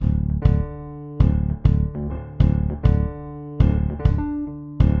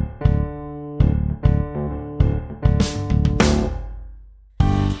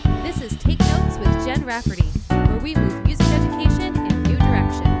Rafferty, where we move music education in new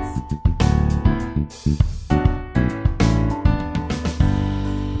directions.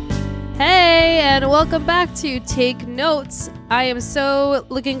 Hey, and welcome back to Take Notes. I am so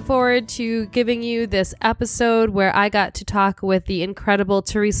looking forward to giving you this episode where I got to talk with the incredible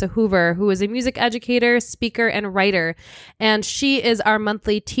Teresa Hoover, who is a music educator, speaker, and writer, and she is our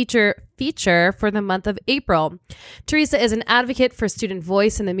monthly teacher feature for the month of April. Teresa is an advocate for student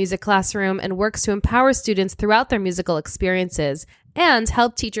voice in the music classroom and works to empower students throughout their musical experiences and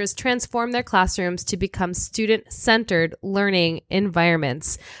help teachers transform their classrooms to become student-centered learning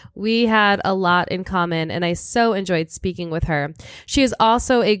environments. We had a lot in common, and I so enjoyed speaking with her. She is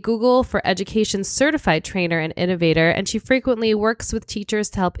also a Google for Education certified trainer and innovator, and she frequently works with teachers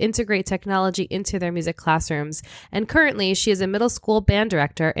to help integrate technology into their music classrooms. And currently, she is a middle school band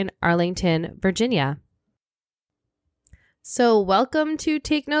director in Arlington, Virginia. So welcome to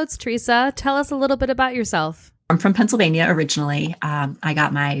Take Notes, Teresa. Tell us a little bit about yourself. I'm from Pennsylvania originally. I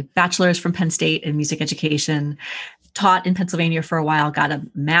got my bachelor's from Penn State in music education, taught in Pennsylvania for a while, got a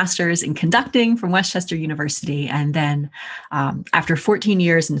master's in conducting from Westchester University. And then after 14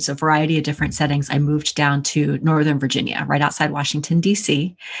 years in a variety of different settings, I moved down to Northern Virginia, right outside Washington,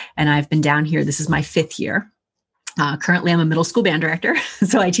 D.C. And I've been down here. This is my 5th year. Currently, I'm a middle school band director.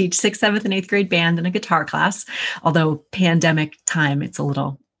 So I teach 6th, 7th, and 8th grade band and a guitar class. Although pandemic time, it's a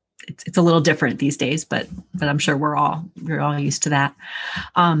little different these days, but I'm sure we're all used to that.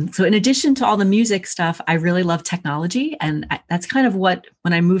 So in addition to all the music stuff, I really love technology. And that's kind of when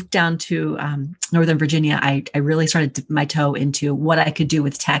I moved down to Northern Virginia, I really started to dip my toe into what I could do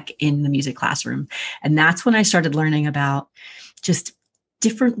with tech in the music classroom. And that's when I started learning about just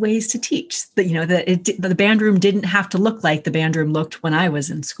different ways to teach. The band room didn't have to look like the band room looked when I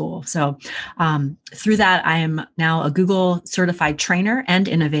was in school. So through that, I am now a Google certified trainer and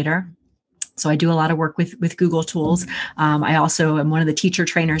innovator. So I do a lot of work with Google tools. I also am one of the teacher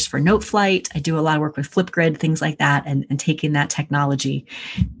trainers for Noteflight. I do a lot of work with Flipgrid, things like that, and taking that technology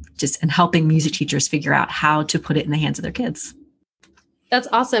and helping music teachers figure out how to put it in the hands of their kids. That's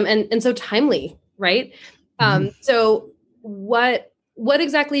awesome. And so timely, right? So what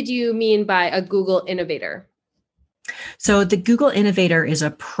exactly do you mean by a Google Innovator? So the Google Innovator is a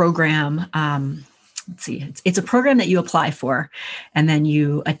program. It's a program that you apply for, and then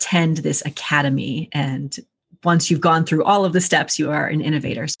you attend this academy. And once you've gone through all of the steps, you are an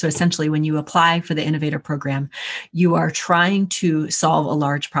innovator. So essentially, when you apply for the Innovator program, you are trying to solve a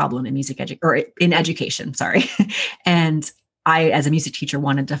large problem in in education. Sorry, and I, as a music teacher,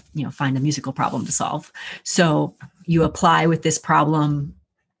 wanted to, find a musical problem to solve. So you apply with this problem.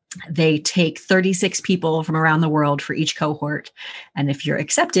 They take 36 people from around the world for each cohort. And if you're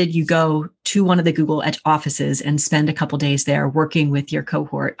accepted, you go to one of the Google offices and spend a couple days there working with your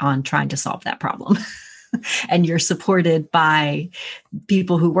cohort on trying to solve that problem. And you're supported by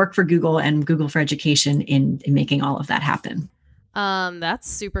people who work for Google and Google for Education in making all of that happen. That's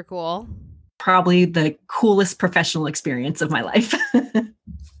super cool. Probably the coolest professional experience of my life.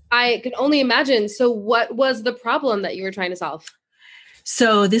 I can only imagine. So what was the problem that you were trying to solve?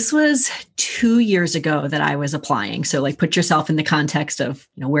 So this was 2 years ago that I was applying. So put yourself in the context of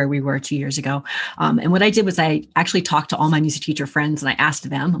where we were 2 years ago. And what I did was I actually talked to all my music teacher friends and I asked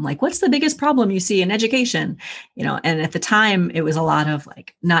them, I'm like, what's the biggest problem you see in education? And at the time it was a lot of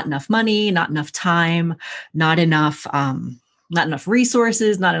not enough money, not enough time, not enough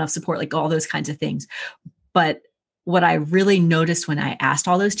resources, not enough support, all those kinds of things. But what I really noticed when I asked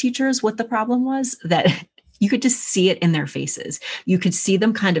all those teachers what the problem was, that you could just see it in their faces. You could see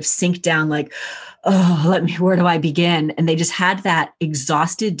them kind of sink down where do I begin? And they just had that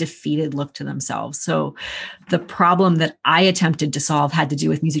exhausted, defeated look to themselves. So the problem that I attempted to solve had to do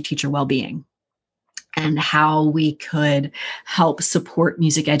with music teacher well-being and how we could help support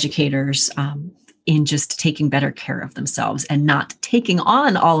music educators in just taking better care of themselves and not taking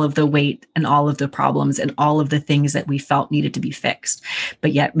on all of the weight and all of the problems and all of the things that we felt needed to be fixed,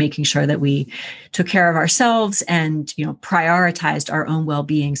 but yet making sure that we took care of ourselves and, prioritized our own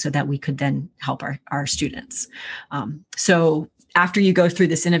well-being so that we could then help our students. So after you go through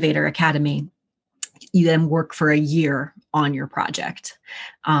this Innovator Academy, you then work for a year on your project.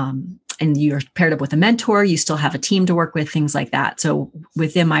 And you're paired up with a mentor, you still have a team to work with, things like that. So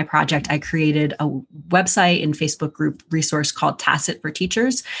within my project, I created a website and Facebook group resource called Tacit for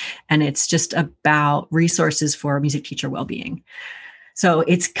Teachers. And it's just about resources for music teacher well-being. So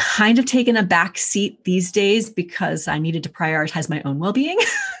it's kind of taken a back seat these days because I needed to prioritize my own well-being.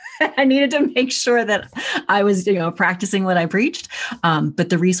 I needed to make sure that I was, practicing what I preached. But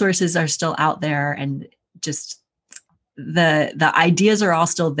the resources are still out there, and just the ideas are all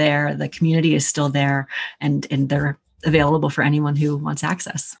still there. The community is still there, and they're available for anyone who wants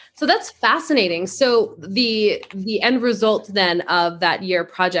access. So that's fascinating. So the end result then of that year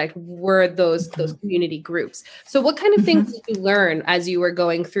project were those community groups. So what kind of things did you learn as you were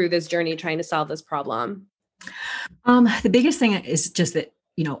going through this journey trying to solve this problem? The biggest thing is just that,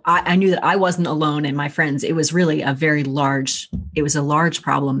 I knew that I wasn't alone and my friends. It was really a large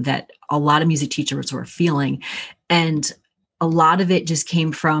problem that a lot of music teachers were feeling. And a lot of it just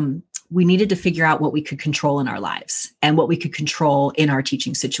came from, we needed to figure out what we could control in our lives and what we could control in our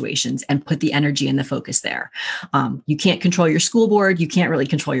teaching situations and put the energy and the focus there. You can't control your school board. You can't really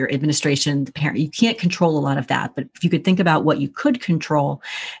control your administration, the parent. You can't control a lot of that. But if you could think about what you could control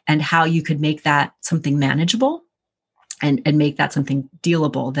and how you could make that something manageable and make that something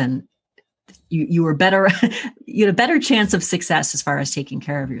dealable, then you were better, you had a better chance of success as far as taking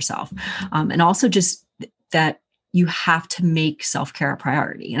care of yourself. And also just that you have to make self-care a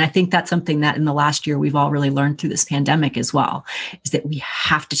priority. And I think that's something that in the last year, we've all really learned through this pandemic as well, is that we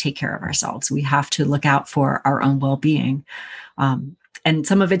have to take care of ourselves. We have to look out for our own well-being. And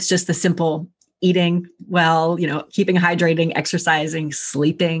some of it's just the simple eating well, keeping hydrating, exercising,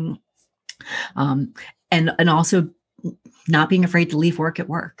 sleeping, and also not being afraid to leave work at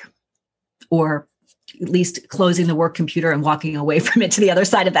work, or at least closing the work computer and walking away from it to the other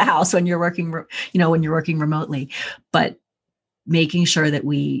side of the house when you're working, when you're working remotely, but making sure that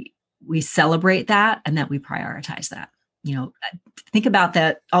we celebrate that and that we prioritize that. Think about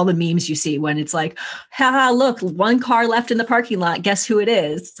that, all the memes you see when it's like, look, one car left in the parking lot. Guess who it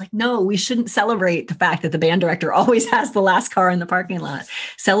is? It's like, no, we shouldn't celebrate the fact that the band director always has the last car in the parking lot.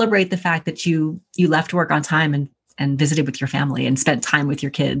 Celebrate the fact that you left work on time and visited with your family and spent time with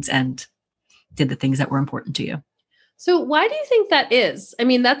your kids and did the things that were important to you. So why do you think that is? I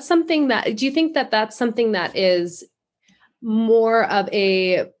mean, do you think that that's something that is more of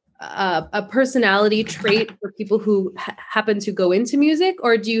a personality trait for people who happen to go into music?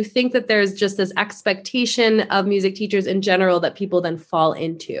 Or do you think that there's just this expectation of music teachers in general that people then fall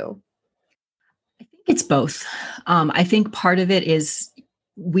into? I think it's both. I think part of it is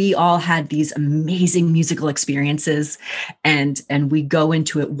we all had these amazing musical experiences and we go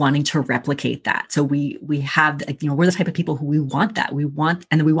into it wanting to replicate that. So we have, we're the type of people who we want that. We want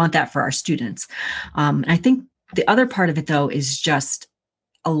that for our students. And I think the other part of it though, is just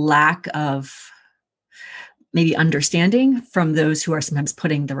a lack of maybe understanding from those who are sometimes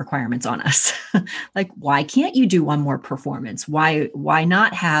putting the requirements on us. Like, why can't you do one more performance? Why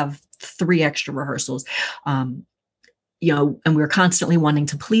not have 3 extra rehearsals? And we're constantly wanting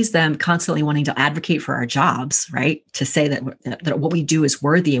to please them, constantly wanting to advocate for our jobs, right? To say that what we do is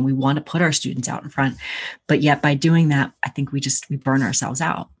worthy and we want to put our students out in front. But yet by doing that, I think we burn ourselves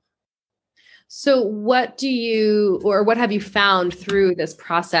out. So what have you found through this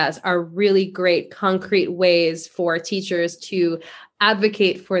process are really great concrete ways for teachers to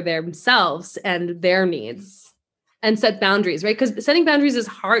advocate for themselves and their needs? And set boundaries, right? Because setting boundaries is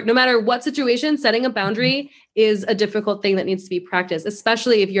hard. No matter what situation, setting a boundary is a difficult thing that needs to be practiced,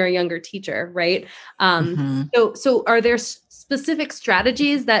 especially if you're a younger teacher, right? So are there specific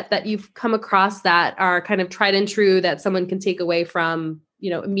strategies that you've come across that are kind of tried and true that someone can take away from,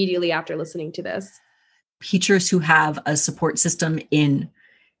 immediately after listening to this? Teachers who have a support system in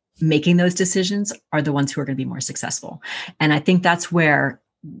making those decisions are the ones who are going to be more successful. And I think that's where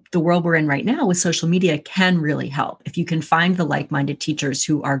the world we're in right now with social media can really help. If you can find the like-minded teachers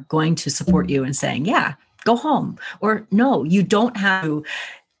who are going to support you and saying, yeah, go home, or no, you don't have to,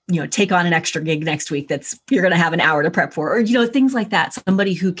 take on an extra gig next week you're going to have an hour to prep for, or, things like that.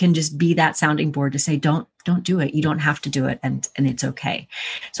 Somebody who can just be that sounding board to say, don't do it. You don't have to do it. And it's okay.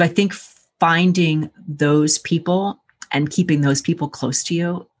 So I think finding those people and keeping those people close to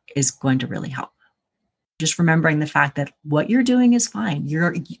you is going to really help. Just remembering the fact that what you're doing is fine.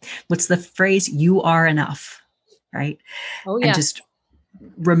 What's the phrase? You are enough, right? Oh, yeah. And just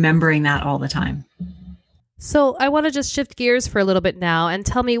remembering that all the time. So I want to just shift gears for a little bit now and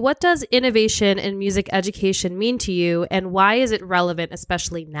tell me, what does innovation in music education mean to you, and why is it relevant,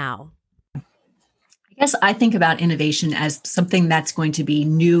 especially now? I guess I think about innovation as something that's going to be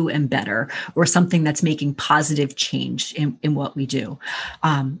new and better, or something that's making positive change in what we do.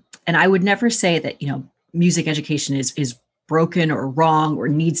 And I would never say that, music education is broken or wrong or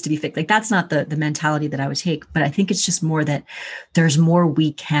needs to be fixed. Like, that's not the mentality that I would take. But I think it's just more that there's more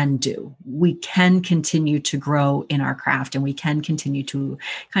we can do. We can continue to grow in our craft, and we can continue to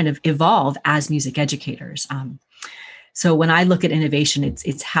kind of evolve as music educators. So when I look at innovation,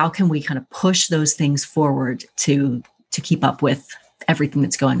 it's how can we kind of push those things forward to keep up with everything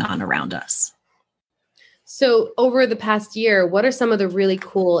that's going on around us. So over the past year, what are some of the really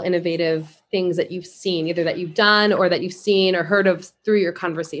cool, innovative things that you've seen, either that you've done or that you've seen or heard of through your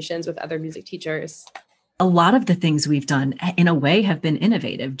conversations with other music teachers? A lot of the things we've done in a way have been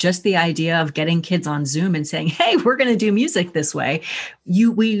innovative. Just the idea of getting kids on Zoom and saying, hey, we're going to do music this way.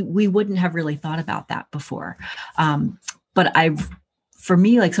 We wouldn't have really thought about that before. But for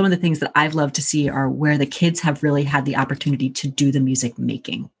me, like some of the things that I've loved to see are where the kids have really had the opportunity to do the music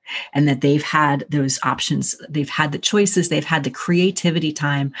making, and that they've had those options. They've had the choices, they've had the creativity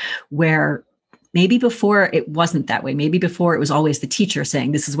time where maybe before it wasn't that way. Maybe before it was always the teacher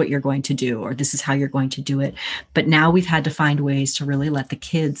saying, this is what you're going to do, or this is how you're going to do it. But now we've had to find ways to really let the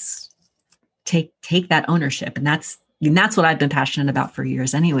kids take that ownership. And that's what I've been passionate about for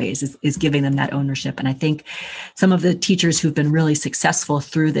years anyways, is giving them that ownership. And I think some of the teachers who've been really successful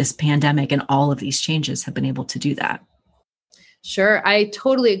through this pandemic and all of these changes have been able to do that. Sure. I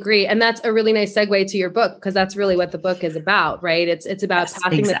totally agree. And that's a really nice segue to your book, because that's really what the book is about, right? It's about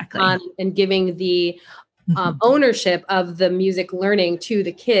passing the baton and giving the ownership of the music learning to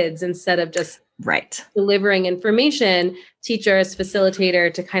the kids instead of just delivering information. Teachers,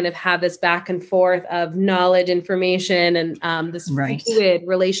 facilitator, to kind of have this back and forth of knowledge, information, and this fluid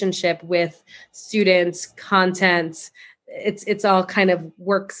relationship with students, content. It's all kind of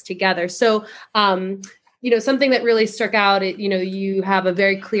works together. So, something that really struck out, you have a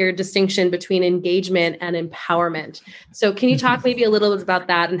very clear distinction between engagement and empowerment. So can you talk maybe a little bit about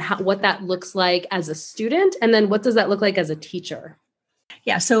that and what that looks like as a student? And then what does that look like as a teacher?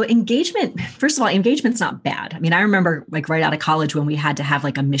 Yeah. So engagement, first of all, engagement's not bad. I mean, I remember like right out of college when we had to have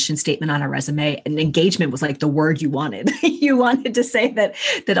like a mission statement on our resume, and engagement was like the word you wanted. You wanted to say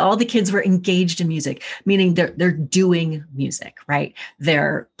that all the kids were engaged in music, meaning they're doing music, right?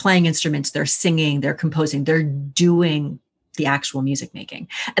 They're playing instruments, they're singing, they're composing, they're doing the actual music making.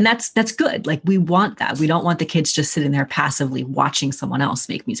 And that's good. Like we want that. We don't want the kids just sitting there passively watching someone else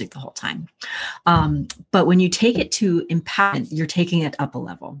make music the whole time. But when you take it to empowerment, you're taking it up a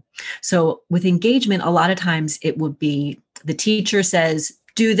level. So with engagement, a lot of times it would be the teacher says,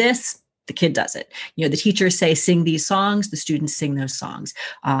 do this, the kid does it. The teachers say, sing these songs, the students sing those songs.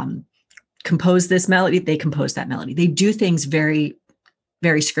 Compose this melody, they compose that melody. They do things very,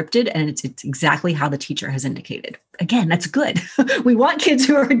 very scripted, and it's exactly how the teacher has indicated. Again, that's good. We want kids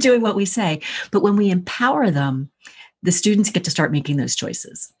who are doing what we say, but when we empower them, the students get to start making those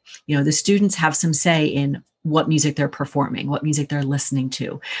choices. The students have some say in what music they're performing, what music they're listening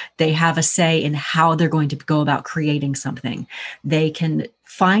to. They have a say in how they're going to go about creating something. They can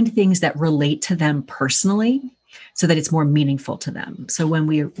find things that relate to them personally so that it's more meaningful to them. So when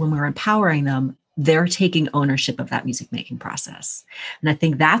we're empowering them, they're taking ownership of that music making process. And I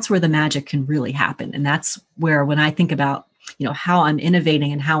think that's where the magic can really happen. And that's where, when I think about, how I'm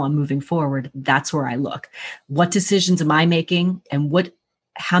innovating and how I'm moving forward, that's where I look. What decisions am I making, and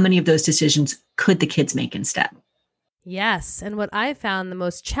how many of those decisions could the kids make instead? Yes. And what I found the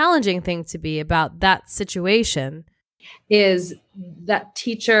most challenging thing to be about that situation is that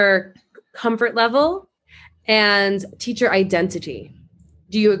teacher comfort level and teacher identity.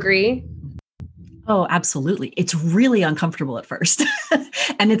 Do you agree? Oh, absolutely. It's really uncomfortable at first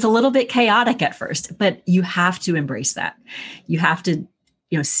and it's a little bit chaotic at first, but you have to embrace that. You have to,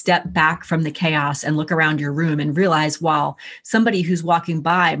 step back from the chaos and look around your room and realize, while somebody who's walking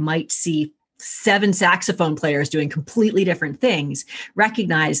by might see 7 saxophone players doing completely different things,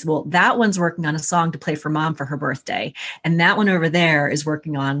 recognize, well, that one's working on a song to play for mom for her birthday. And that one over there is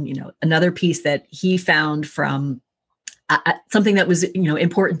working on, another piece that he found from something that was,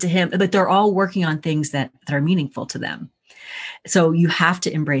 important to him, but they're all working on things that are meaningful to them. So you have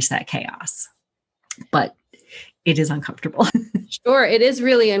to embrace that chaos, but it is uncomfortable. Sure. It is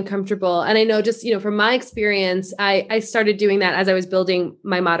really uncomfortable. And I know just, from my experience, I started doing that as I was building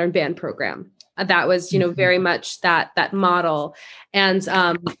my modern band program. That was, very much that model. And,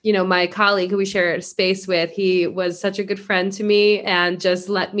 my colleague who we share a space with, he was such a good friend to me and just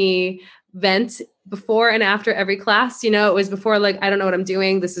let me vent before and after every class. It was before, like, I don't know what I'm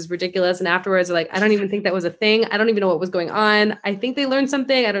doing, this is ridiculous. And afterwards, like, I don't even think that was a thing. I don't even know what was going on. I think they learned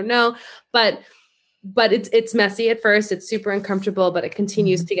something. I don't know. But it's messy at first. It's super uncomfortable, but it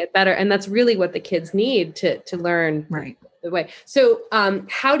continues to get better. And that's really what the kids need to learn the way. So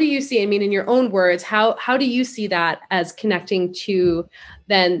how do you see, in your own words, how do you see that as connecting to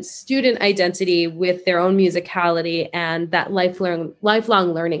then student identity with their own musicality and that lifelong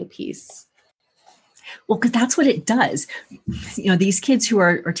learning piece? Well, because that's what it does. These kids who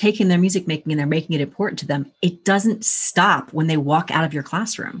are taking their music making and they're making it important to them, it doesn't stop when they walk out of your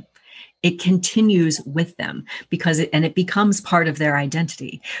classroom. it continues with them because it becomes part of their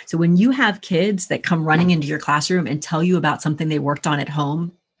identity. So when you have kids that come running into your classroom and tell you about something they worked on at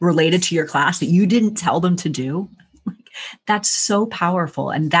home related to your class that you didn't tell them to do, that's so powerful.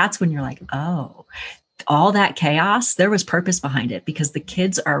 And that's when you're like, oh, all that chaos, there was purpose behind it because the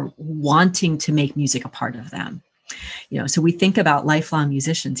kids are wanting to make music a part of them. So we think about lifelong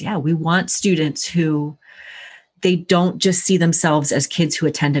musicians. Yeah, we want students who they don't just see themselves as kids who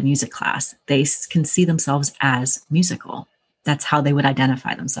attend a music class. They can see themselves as musical. That's how they would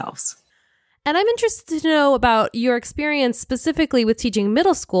identify themselves. And I'm interested to know about your experience specifically with teaching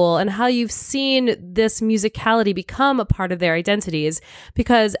middle school and how you've seen this musicality become a part of their identities.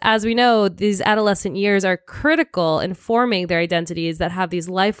 Because as we know, these adolescent years are critical in forming their identities that have these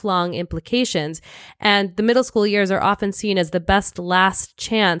lifelong implications. And the middle school years are often seen as the best last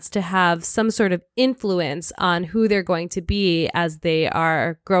chance to have some sort of influence on who they're going to be as they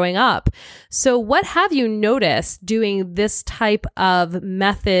are growing up. So what have you noticed doing this type of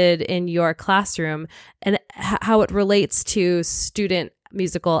method in your classroom and how it relates to student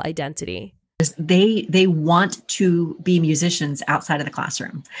musical identity? They want to be musicians outside of the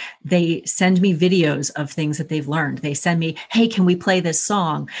classroom. They send me videos of things that they've learned. They send me, hey, can we play this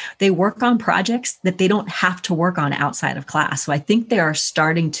song? They work on projects that they don't have to work on outside of class. So I think they are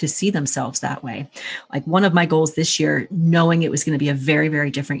starting to see themselves that way. Like one of my goals this year, knowing it was going to be a very,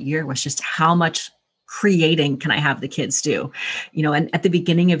 very different year, was just how much creating can I have the kids do? And at the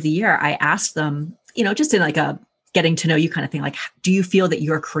beginning of the year, I asked them, just in like a getting to know you kind of thing, like, do you feel that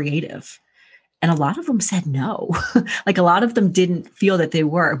you're creative? And a lot of them said no. Like a lot of them didn't feel that they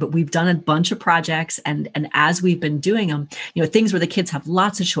were, but we've done a bunch of projects. And as we've been doing them, things where the kids have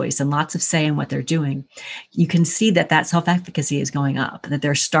lots of choice and lots of say in what they're doing, you can see that self-efficacy is going up, that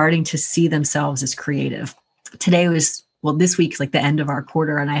they're starting to see themselves as creative. This week's like the end of our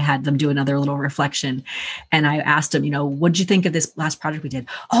quarter, and I had them do another little reflection. And I asked them, what did you think of this last project we did?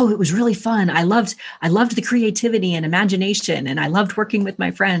 Oh, it was really fun. I loved the creativity and imagination, and I loved working with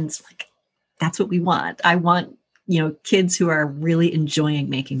my friends. Like, that's what we want. I want, kids who are really enjoying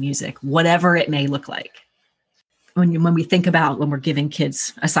making music, whatever it may look like. When we think about when we're giving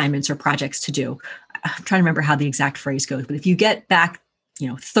kids assignments or projects to do, I'm trying to remember how the exact phrase goes, but if you get back,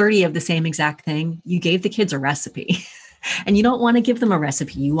 30 of the same exact thing, you gave the kids a recipe. And you don't want to give them a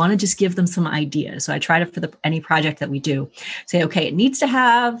recipe. You want to just give them some ideas. So I try to, for any project that we do, say, okay, it needs to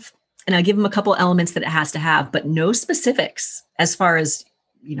have, and I give them a couple elements that it has to have, but no specifics as far as,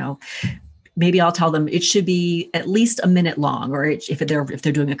 maybe I'll tell them it should be at least a minute long, or if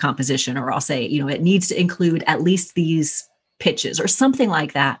they're doing a composition, or I'll say, it needs to include at least these pitches or something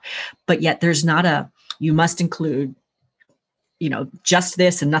like that. But yet there's not you must include, just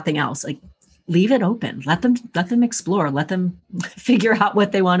this and nothing else. Like, leave it open. Let them explore. Let them figure out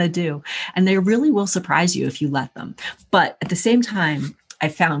what they want to do. And they really will surprise you if you let them. But at the same time, I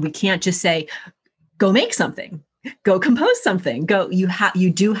found we can't just say, go make something, go compose something, you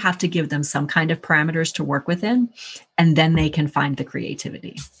do have to give them some kind of parameters to work within, and then they can find the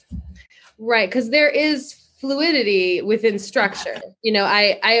creativity. Right. Because there is fluidity within structure.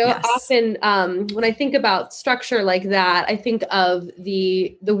 I yes. Often, when I think about structure like that, I think of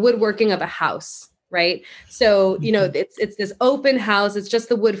the woodworking of a house, right? So, it's this open house. It's just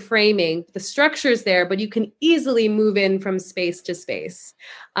the wood framing. The structure's there, but you can easily move in from space to space.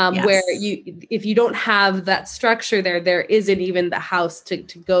 Yes. Where if you don't have that structure there isn't even the house to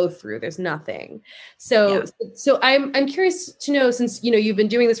go through. There's nothing. So I'm curious to know, since, you've been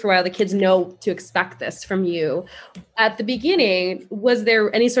doing this for a while, the kids know to expect this from you. At the beginning, was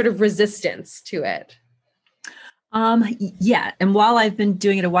there any sort of resistance to it? Yeah. And while I've been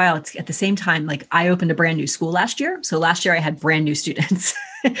doing it a while, it's at the same time, like I opened a brand new school last year. So last year I had brand new students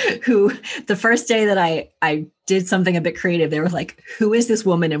who the first day that I did something a bit creative, they were like, who is this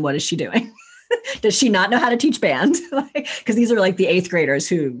woman and what is she doing? Does she not know how to teach band? Because these are like the 8th graders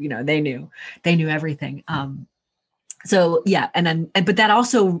who, they knew everything. So yeah. But that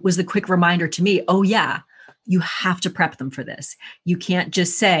also was the quick reminder to me, oh yeah, you have to prep them for this. You can't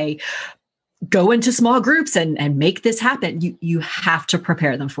just say, go into small groups and make this happen. You have to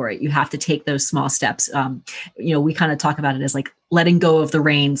prepare them for it. You have to take those small steps. We kind of talk about it as like letting go of the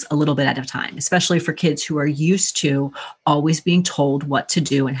reins a little bit at a time, especially for kids who are used to always being told what to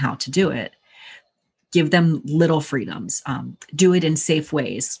do and how to do it. Give them little freedoms. Do it in safe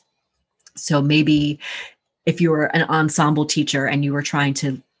ways. So maybe if you were an ensemble teacher and you were trying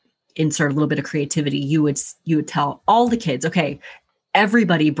to insert a little bit of creativity, you would tell all the kids, okay,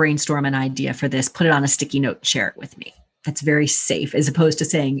 everybody brainstorm an idea for this, put it on a sticky note, share it with me. That's very safe, as opposed to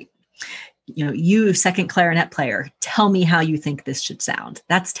saying, you second clarinet player, tell me how you think this should sound.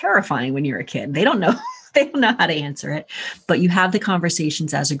 That's terrifying when you're a kid. They don't know. They don't know how to answer it, but you have the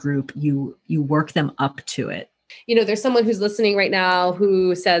conversations as a group. You work them up to it. There's someone who's listening right now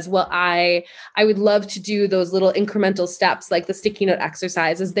who says, well, I would love to do those little incremental steps, like the sticky note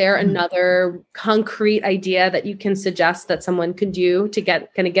exercise. Is there another concrete idea that you can suggest that someone could do to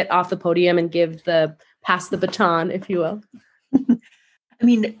get off the podium and pass the baton, if you will? I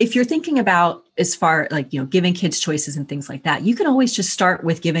mean, if you're thinking about as far like, giving kids choices and things like that, you can always just start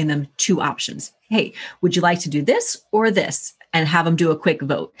with giving them two options. Hey, would you like to do this or this? And have them do a quick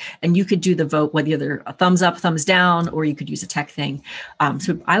vote. And you could do the vote, whether either a thumbs up, thumbs down, or you could use a tech thing.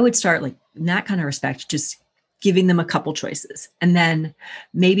 So I would start like in that kind of respect, just giving them a couple choices. And then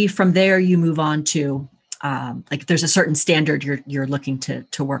maybe from there you move on to like if there's a certain standard you're looking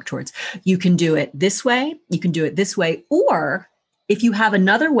to work towards. You can do it this way, you can do it this way, or if you have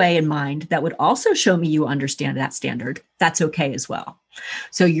another way in mind that would also show me you understand that standard, that's okay as well.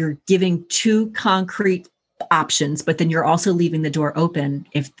 So you're giving two concrete options, but then you're also leaving the door open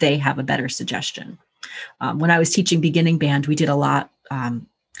if they have a better suggestion. When I was teaching beginning band, we did a lot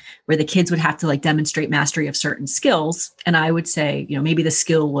where the kids would have to like demonstrate mastery of certain skills. And I would say, maybe the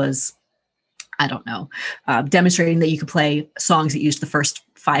skill was, I don't know, demonstrating that you could play songs that used the first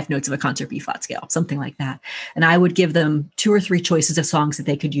 5 notes of a concert B flat scale, something like that. And I would give them 2 or 3 choices of songs that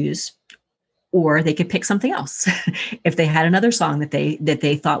they could use, or they could pick something else if they had another song that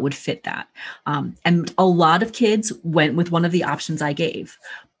they thought would fit that. And a lot of kids went with one of the options I gave,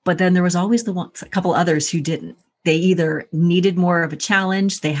 but then there was always a couple others who didn't. They either needed more of a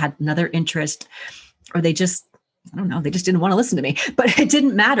challenge, they had another interest, or they just didn't want to listen to me. But it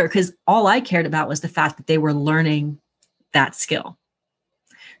didn't matter because all I cared about was the fact that they were learning that skill.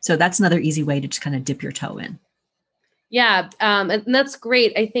 So that's another easy way to just kind of dip your toe in. Yeah. And that's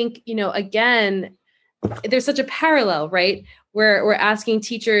great. I think, again, there's such a parallel, right? Where we're asking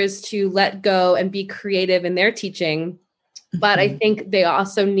teachers to let go and be creative in their teaching. But I think they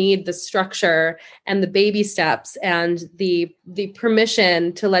also need the structure and the baby steps and the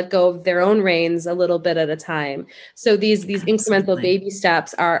permission to let go of their own reins a little bit at a time. So these incremental baby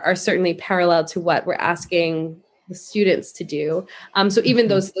steps are certainly parallel to what we're asking the students to do. So even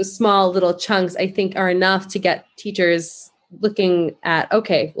those small little chunks, I think, are enough to get teachers looking at,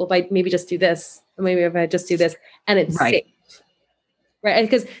 okay, well, if I maybe just do this, or maybe if I just do this, and it's safe, right?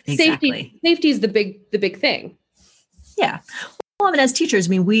 Because safety is the big thing. Yeah. Well, I mean, as teachers,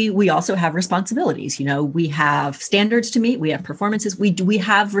 we also have responsibilities. We have standards to meet. We have performances. We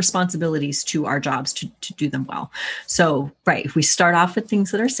have responsibilities to our jobs to do them well. So, right, if we start off with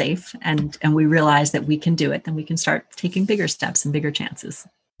things that are safe and we realize that we can do it, then we can start taking bigger steps and bigger chances.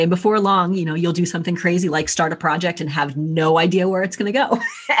 And before long, you'll do something crazy like start a project and have no idea where it's going to go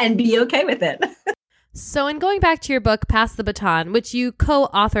and be okay with it. So in going back to your book, Pass the Baton, which you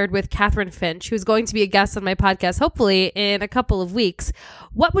co-authored with Catherine Finch, who's going to be a guest on my podcast, hopefully in a couple of weeks,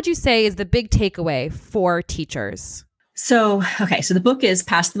 what would you say is the big takeaway for teachers? So the book is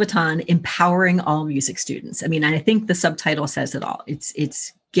Pass the Baton, Empowering All Music Students. I mean, I think the subtitle says it all.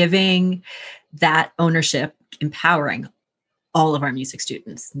 It's giving that ownership, empowering all of our music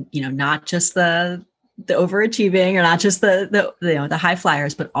students, not just the overachieving or not just the high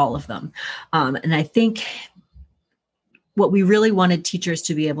flyers, but all of them. And I think what we really wanted teachers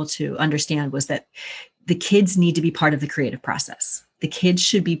to be able to understand was that the kids need to be part of the creative process. The kids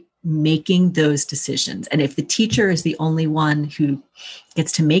should be making those decisions. And if the teacher is the only one who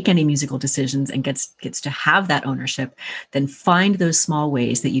gets to make any musical decisions and gets to have that ownership, then find those small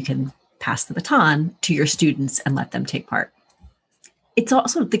ways that you can pass the baton to your students and let them take part. It's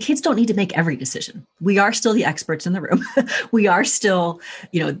also, the kids don't need to make every decision. We are still the experts in the room. We are still,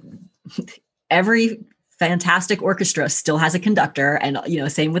 every fantastic orchestra still has a conductor, and,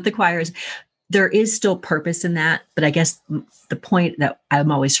 same with the choirs. There is still purpose in that. But I guess the point that I'm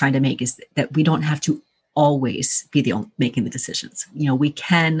always trying to make is that we don't have to always be the one making the decisions. We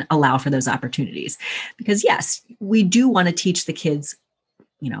can allow for those opportunities because yes, we do want to teach the kids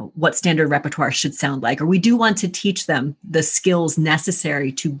what standard repertoire should sound like, or we do want to teach them the skills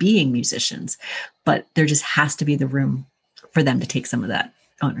necessary to being musicians, but there just has to be the room for them to take some of that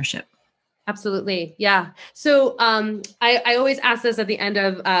ownership. Absolutely. Yeah. So I always ask this at the end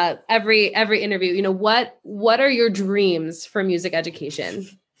of every interview, what are your dreams for music education?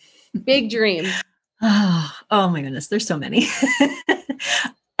 Big dreams. Oh my goodness. There's so many.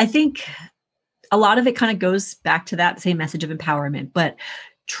 I think a lot of it kind of goes back to that same message of empowerment, but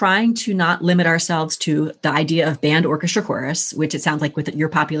trying to not limit ourselves to the idea of band, orchestra, chorus, which it sounds like with your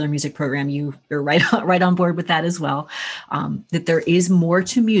popular music program, you're right on board with that as well. That there is more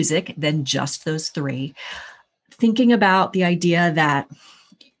to music than just those three. Thinking about the idea that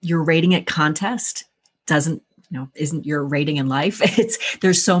your rating at contest isn't your rating in life.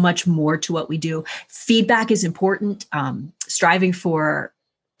 There's so much more to what we do. Feedback is important. Striving for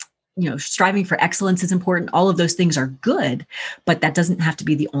excellence is important. All of those things are good, but that doesn't have to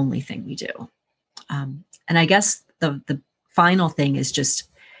be the only thing we do. And I guess the final thing is just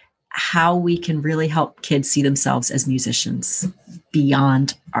how we can really help kids see themselves as musicians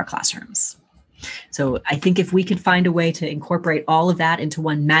beyond our classrooms. So I think if we can find a way to incorporate all of that into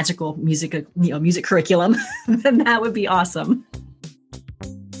one magical music curriculum, then that would be awesome.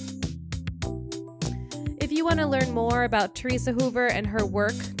 If you want to learn more about Teresa Hoover and her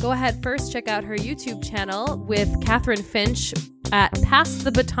work, go ahead first check out her YouTube channel with Catherine Finch at Pass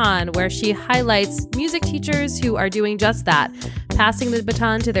the Baton, where she highlights music teachers who are doing just that, passing the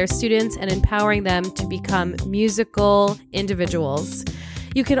baton to their students and empowering them to become musical individuals.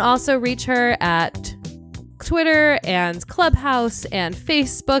 You can also reach her at Twitter and Clubhouse and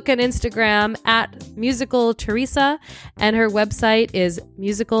Facebook and Instagram at Musical Teresa, and her website is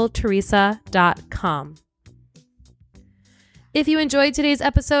musicalteresa.com. If you enjoyed today's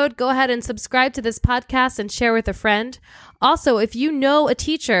episode, go ahead and subscribe to this podcast and share with a friend. Also, if you know a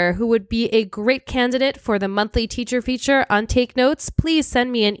teacher who would be a great candidate for the monthly teacher feature on Take Notes, please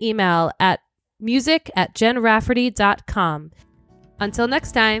send me an email at music@jenrafferty.com. Until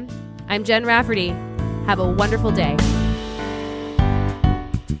next time, I'm Jen Rafferty. Have a wonderful day.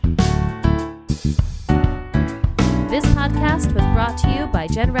 This podcast was brought to you by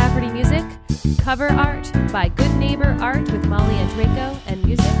Jen Rafferty Music, cover art by Good Neighbor Art with Molly and Draco, and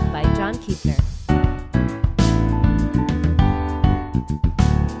music by John Kiefner.